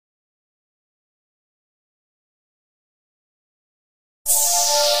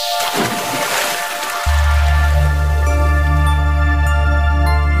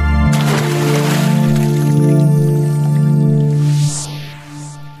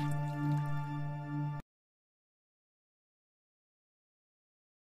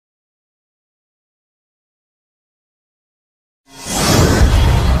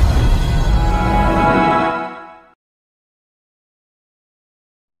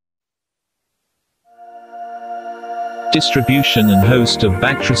Distribution and host of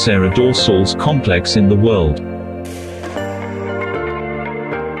Bactrocera dorsalis complex in the world.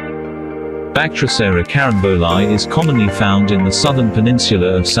 Bactrocera carambolae is commonly found in the southern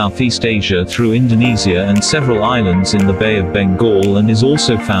peninsula of Southeast Asia through Indonesia and several islands in the Bay of Bengal, and is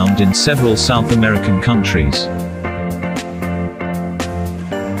also found in several South American countries.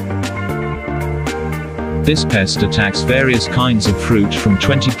 This pest attacks various kinds of fruit from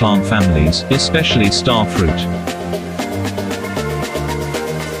 20 plant families, especially star fruit.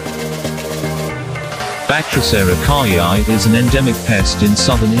 Bactrocera dorsalis is an endemic pest in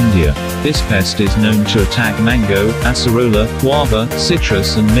southern India. This pest is known to attack mango, acerola, guava,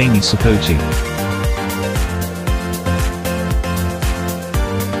 citrus and mainly sapote.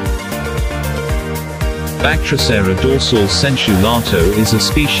 Bactrocera dorsalis sensu-lato is a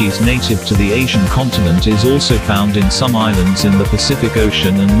species native to the Asian continent, is also found in some islands in the Pacific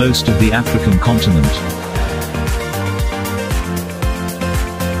Ocean and most of the African continent.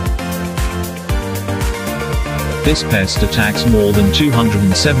 This pest attacks more than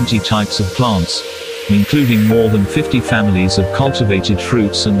 270 types of plants, including more than 50 families of cultivated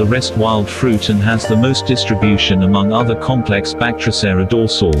fruits and the rest wild fruit, and has the most distribution among other complex Bactrocera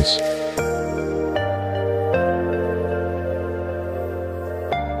dorsalis.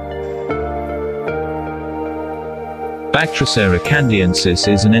 Bactrocera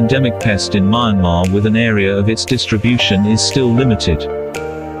candiensis is an endemic pest in Myanmar, with an area of its distribution is still limited.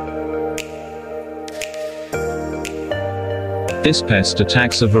 This pest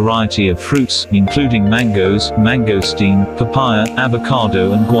attacks a variety of fruits, including mangoes, mangosteen, papaya,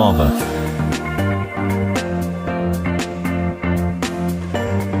 avocado and guava.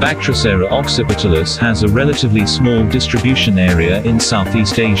 Bactrocera occipitalis has a relatively small distribution area in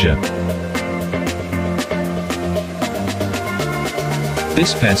Southeast Asia.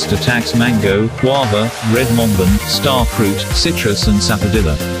 This pest attacks mango, guava, red momban, star fruit, citrus and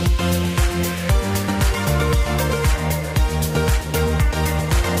sapodilla.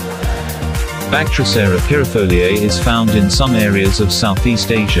 Bactrocera pyrifoliae is found in some areas of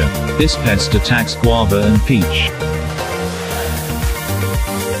Southeast Asia. This pest attacks guava and peach.